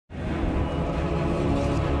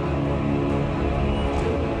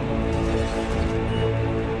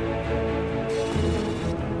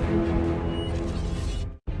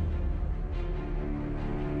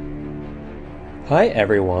Hi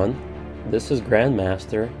everyone, this is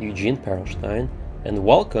Grandmaster Eugene Perlstein and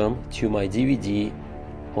welcome to my DVD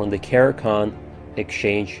on the Caro Kann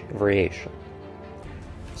exchange variation.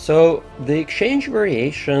 So the exchange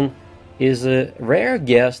variation is a rare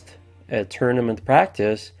guest at tournament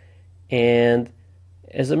practice, and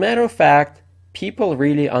as a matter of fact, people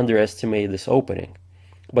really underestimate this opening.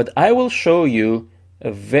 But I will show you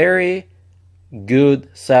a very good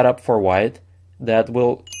setup for white that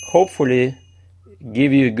will hopefully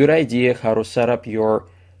give you a good idea how to set up your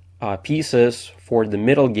pieces for the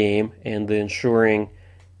middle game and the ensuring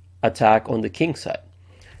attack on the king side.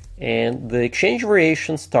 And the exchange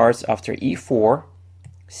variation starts after e4,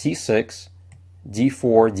 c6,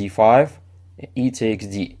 d4, d5, e takes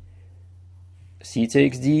d, c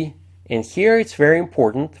takes d, and here it's very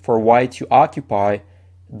important for white to occupy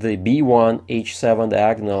the b1, h7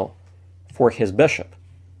 diagonal for his bishop,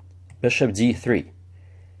 bishop d3.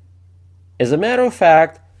 As a matter of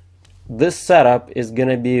fact, this setup is going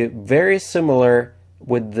to be very similar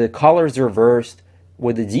with the colors reversed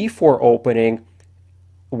with the d4 opening,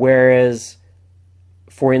 whereas,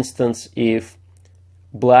 for instance, if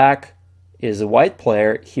black is a white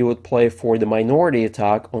player, he would play for the minority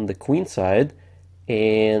attack on the queen side,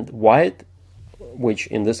 and white, which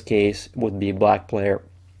in this case would be a black player,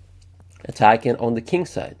 attacking on the king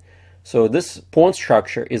side. So this pawn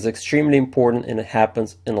structure is extremely important, and it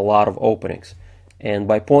happens in a lot of openings. And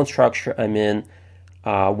by pawn structure, I mean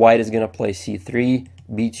white is going to play c3,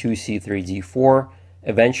 b2, c3, d4.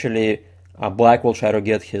 Eventually, black will try to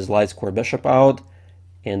get his light square bishop out,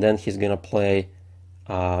 and then he's going to play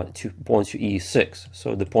pawn to e6.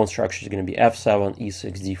 So the pawn structure is going to be f7,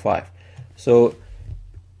 e6, d5. So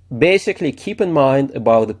basically, keep in mind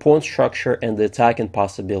about the pawn structure and the attacking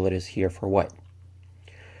possibilities here for white.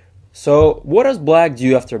 So what does black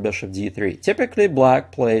do after bishop d3? Typically, black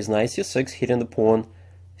plays knight c6, hitting the pawn,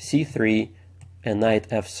 c3, and knight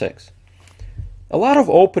f6. A lot of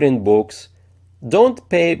opening books don't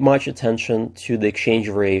pay much attention to the exchange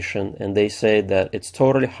variation, and they say that it's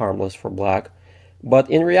totally harmless for black. But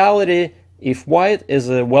in reality, if white is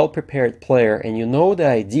a well-prepared player and you know the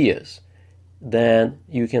ideas, then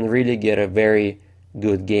you can really get a very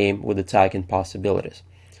good game with attacking possibilities.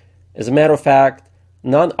 As a matter of fact,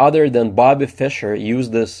 none other than Bobby Fischer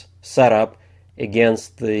used this setup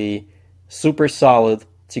against the super solid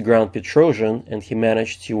Tigran Petrosian, and he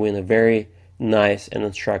managed to win a very nice and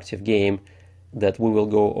instructive game that we will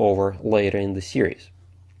go over later in the series.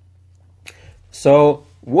 So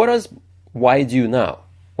what does white do now?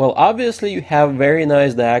 Well, obviously you have very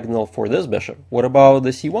nice diagonal for this bishop. What about the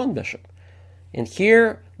c1 bishop? And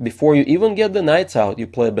here, before you even get the knights out, you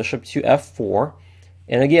play bishop to f4.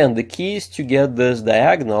 And again, the key is to get this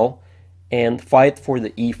diagonal and fight for the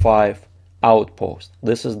e5 outpost.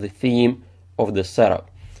 This is the theme of the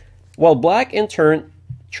setup. Well, black in turn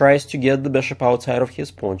tries to get the bishop outside of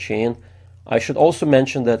his pawn chain. I should also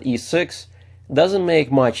mention that e6 doesn't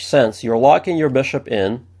make much sense. You're locking your bishop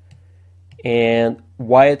in, and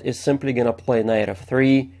white is simply going to play knight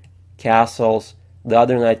f3, castles, the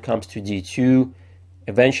other knight comes to d2,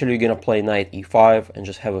 eventually you're going to play knight e5 and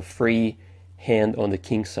just have a free hand on the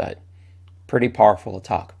king side. Pretty powerful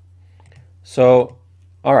attack. So,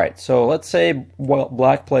 alright, so let's say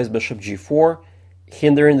black plays bishop g4,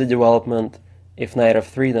 hindering the development. If knight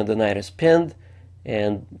f3, then the knight is pinned,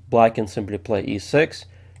 and black can simply play e6.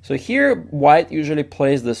 So here, white usually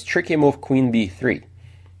plays this tricky move queen b3,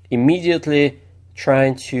 immediately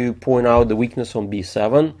trying to point out the weakness on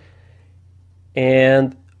b7.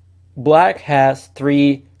 And black has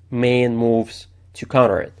three main moves to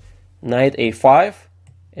counter it. Knight a5,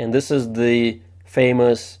 and this is the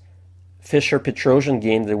famous Fischer-Petrosian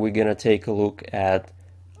game that we're going to take a look at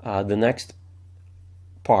the next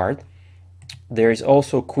part. There is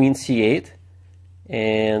also queen c8,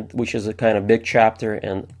 and which is a kind of big chapter,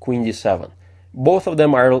 and queen d7. Both of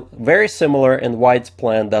them are very similar, and white's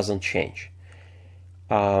plan doesn't change.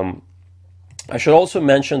 I should also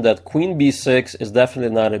mention that queen b6 is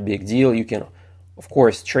definitely not a big deal. You can, of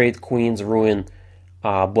course, trade queens, ruin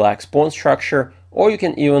black's pawn structure, or you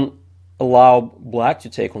can even allow black to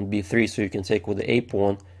take on b3, so you can take with the a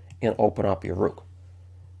pawn and open up your rook.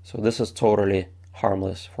 So this is totally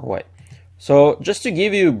harmless for white. So just to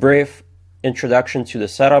give you a brief introduction to the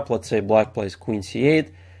setup, let's say black plays queen c8,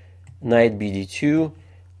 knight bd2.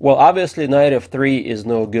 Well, obviously knight f3 is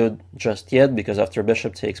no good just yet, because after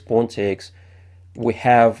bishop takes, pawn takes, we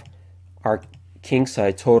have our king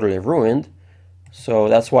side totally ruined. So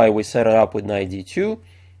that's why we set it up with knight d2,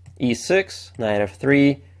 e6, knight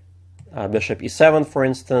f3, bishop e7, for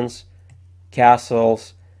instance,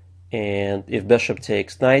 castles, and if bishop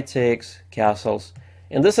takes, knight takes, castles.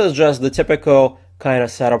 And this is just the typical kind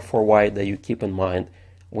of setup for white that you keep in mind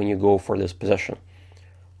when you go for this position.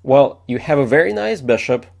 Well, you have a very nice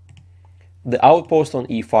bishop, the outpost on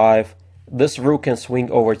e5. This rook can swing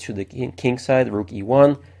over to the king side, rook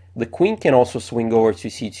e1. The queen can also swing over to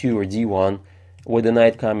c2 or d1 with the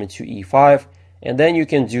knight coming to e5. And then you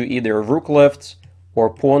can do either rook lifts or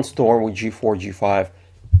pawn storm with g4, g5.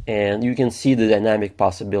 And you can see the dynamic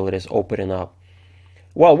possibilities opening up.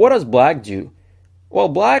 Well, what does black do? Well,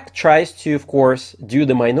 black tries to, of course, do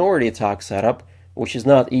the minority attack setup, which is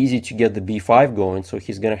not easy to get the b5 going. So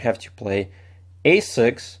he's going to have to play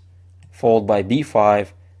a6, followed by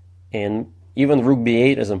b5, and even rook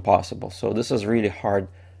b8 is impossible. So this is really hard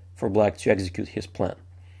for black to execute his plan.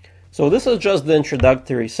 So this is just the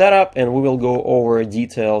introductory setup, and we will go over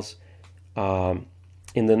details in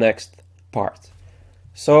the next part.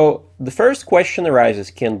 So the first question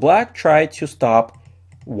arises, can black try to stop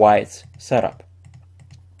white's setup?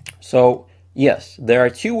 So yes, there are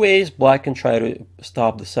two ways black can try to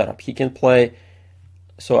stop the setup. He can play,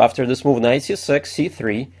 so after this move knight c6,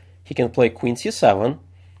 c3, he can play queen c7.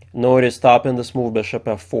 Notice stopping this move bishop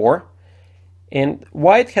f4. And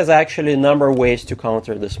white has actually a number of ways to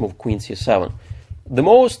counter this move queen c7.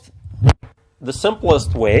 The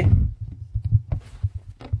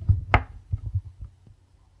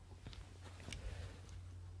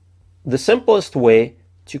simplest way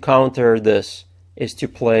to counter this is to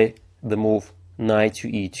play the move knight to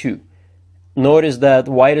e2. Notice that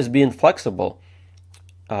white is being flexible.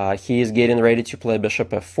 He is getting ready to play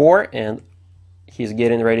bishop f4, and he's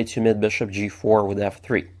getting ready to meet bishop g4 with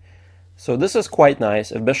f3. So this is quite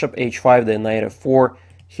nice. If bishop h5, then knight f4,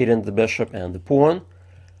 hitting the bishop and the pawn,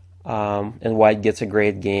 and white gets a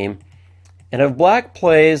great game. And if black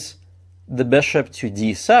plays the bishop to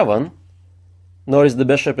d7, notice the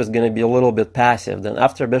bishop is going to be a little bit passive. Then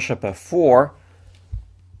after bishop f4,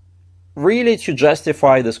 really to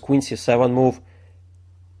justify this queen c7 move,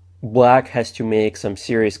 black has to make some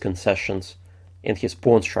serious concessions in his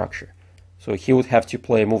pawn structure. So he would have to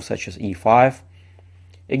play moves such as e5.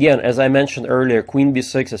 Again, as I mentioned earlier, queen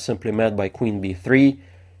b6 is simply met by queen b3,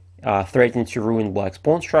 threatening to ruin black's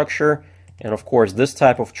pawn structure. And of course, this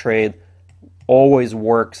type of trade always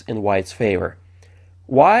works in white's favor.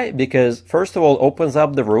 Why? Because first of all, it opens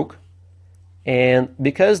up the rook. And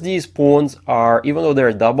because these pawns are, even though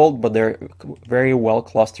they're doubled, but they're very well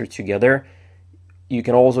clustered together, you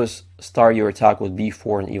can also start your attack with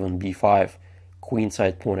b4 and even b5,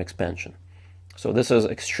 queenside pawn expansion. So this is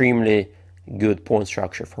extremely good pawn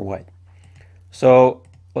structure for white. So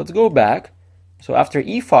let's go back. So after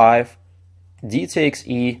e5, d takes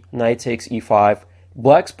e, knight takes e5,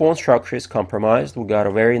 black's pawn structure is compromised. We got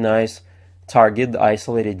a very nice target, the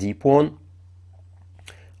isolated d pawn.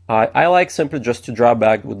 I like simply just to draw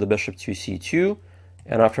back with the bishop to c2,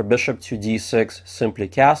 and after bishop to d6, simply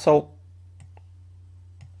castle.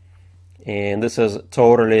 And this is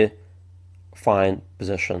totally fine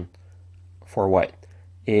position for white.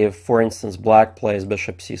 If, for instance, black plays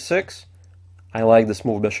bishop c6, I like this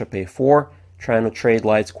move bishop a4, trying to trade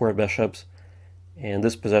light square bishops. And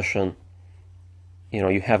this position,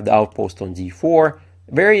 you have the outpost on d4,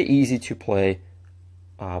 very easy to play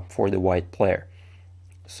for the white player.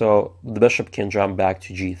 So the bishop can jump back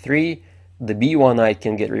to g3, the b1 knight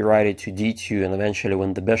can get rewrited to d2, and eventually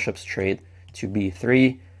win the bishop's trade to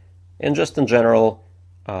b3, and just in general,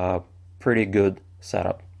 pretty good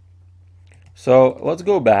setup. So let's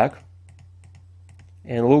go back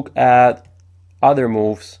and look at other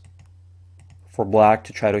moves for black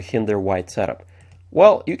to try to hinder white setup.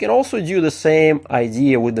 Well, you can also do the same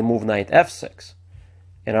idea with the move knight f6,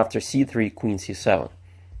 and after c3, queen c7.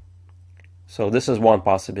 So this is one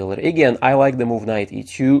possibility. Again, I like the move knight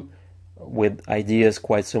e2 with ideas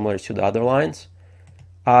quite similar to the other lines.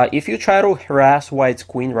 If you try to harass white's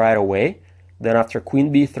queen right away, then after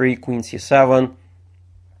queen b3, queen c7,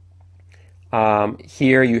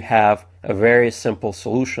 here you have a very simple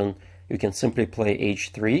solution. You can simply play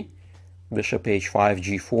h3, bishop h5,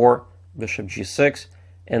 g4, bishop g6,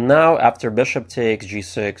 and now after bishop takes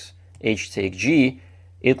g6, h take g,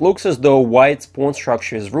 it looks as though white's pawn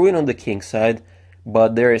structure is ruined on the king side,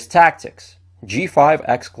 but there is tactics. g5,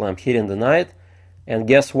 x-clamp hitting the knight, and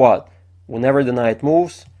guess what? Whenever the knight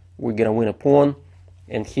moves, we're going to win a pawn,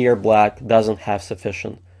 and here black doesn't have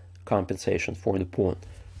sufficient compensation for the pawn.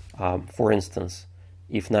 For instance,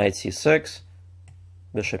 if knight c6,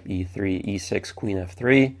 bishop e3, e6, queen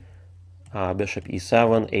f3, bishop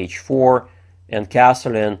e7, h4, and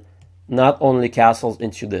castling not only castles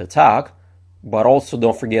into the attack, but also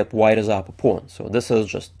don't forget white is up a pawn. So this is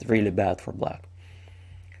just really bad for black.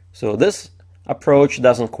 So this approach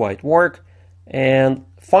doesn't quite work. And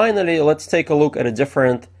finally, let's take a look at a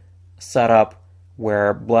different setup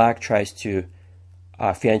where black tries to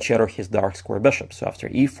fianchetto his dark square bishop. So after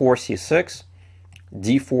e4, c6,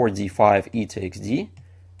 d4, d5, e takes d,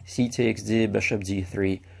 c takes d, bishop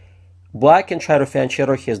d3. Black can try to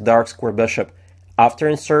fianchetto his dark square bishop after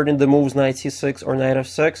inserting the moves knight c6 or knight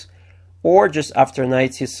f6, or just after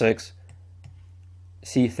knight c6,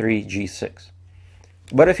 c3, g6.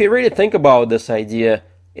 But if you really think about this idea,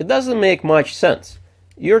 it doesn't make much sense.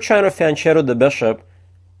 You're trying to fianchetto the bishop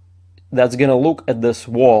that's going to look at this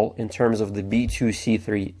wall in terms of the b2,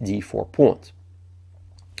 c3, d4 pawns.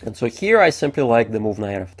 And so here I simply like the move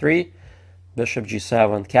knight f3, bishop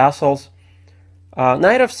g7, castles.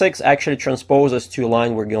 Knight f6 actually transposes to a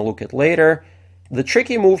line we're going to look at later. The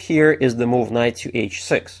tricky move here is the move knight to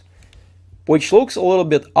h6, which looks a little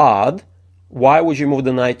bit odd. Why would you move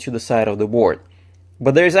the knight to the side of the board?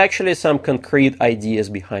 But there's actually some concrete ideas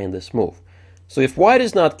behind this move. So if white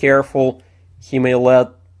is not careful, he may let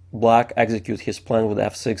black execute his plan with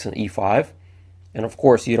f6 and e5. And of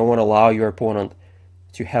course, you don't want to allow your opponent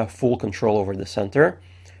to have full control over the center.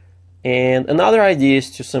 And another idea is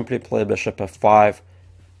to simply play bishop f5,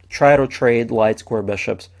 try to trade light square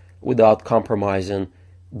bishops without compromising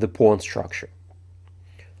the pawn structure.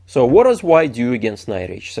 So what does white do against knight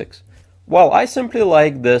h6? Well, I simply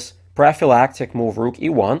like this prophylactic move rook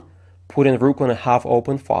e1, putting rook on a half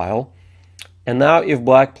open file. And now if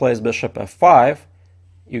black plays bishop f5,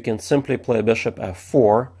 you can simply play bishop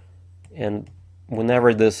f4, and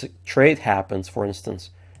whenever this trade happens, for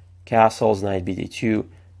instance, castles, knight bd2,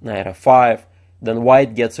 knight f5, then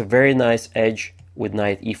white gets a very nice edge with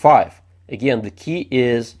knight e5. Again, the key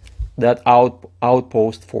is that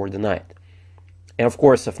outpost for the knight. And of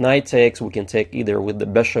course, if knight takes, we can take either with the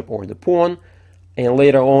bishop or the pawn, and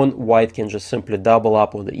later on, white can just simply double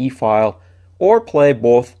up on the e-file or play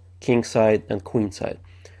both kingside and queenside.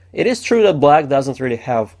 It is true that black doesn't really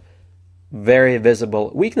have very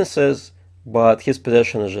visible weaknesses, but his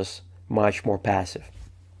position is just much more passive.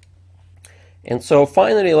 And so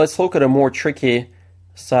finally, let's look at a more tricky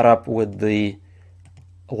setup with the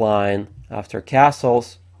line after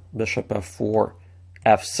castles, bishop f4,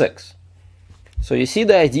 f6. So you see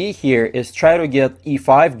the idea here is try to get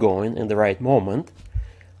e5 going in the right moment.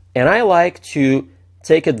 And I like to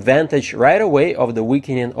take advantage right away of the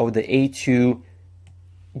weakening of the a2,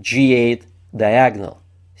 g8 diagonal.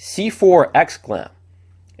 c4 exclam.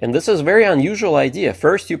 And this is a very unusual idea.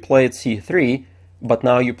 First you played c3, but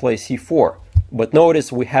now you play c4. But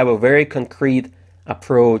notice we have a very concrete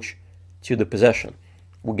approach to the position.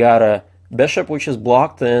 We got a bishop which is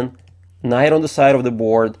blocked in, knight on the side of the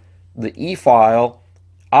board, the e-file.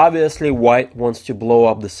 Obviously white wants to blow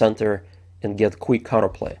up the center and get quick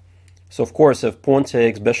counterplay. So of course if pawn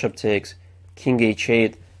takes, bishop takes, king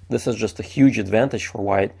h8, this is just a huge advantage for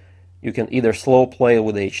white. You can either slow play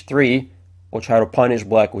with h3 or try to punish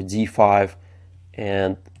black with d5,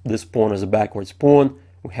 and this pawn is a backwards pawn.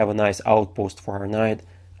 We have a nice outpost for our knight,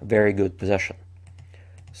 a very good possession.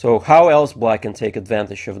 So how else black can take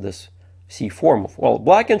advantage of this c4 move? Well,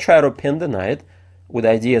 black can try to pin the knight with the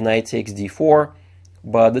idea knight takes d4,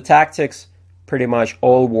 but the tactics pretty much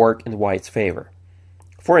all work in white's favor.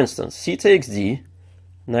 For instance, c takes d,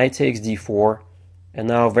 knight takes d4, and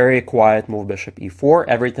now very quiet move bishop e4,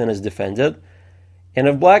 everything is defended. And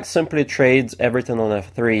if black simply trades everything on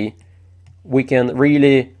f3, we can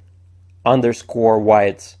really underscore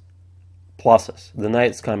white's pluses. The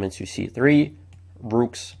knight's coming to c3,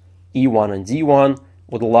 rooks e1 and d1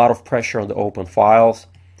 with a lot of pressure on the open files.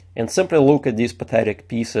 And simply look at these pathetic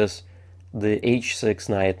pieces, the h6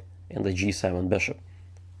 knight and the g7 bishop.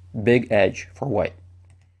 Big edge for white.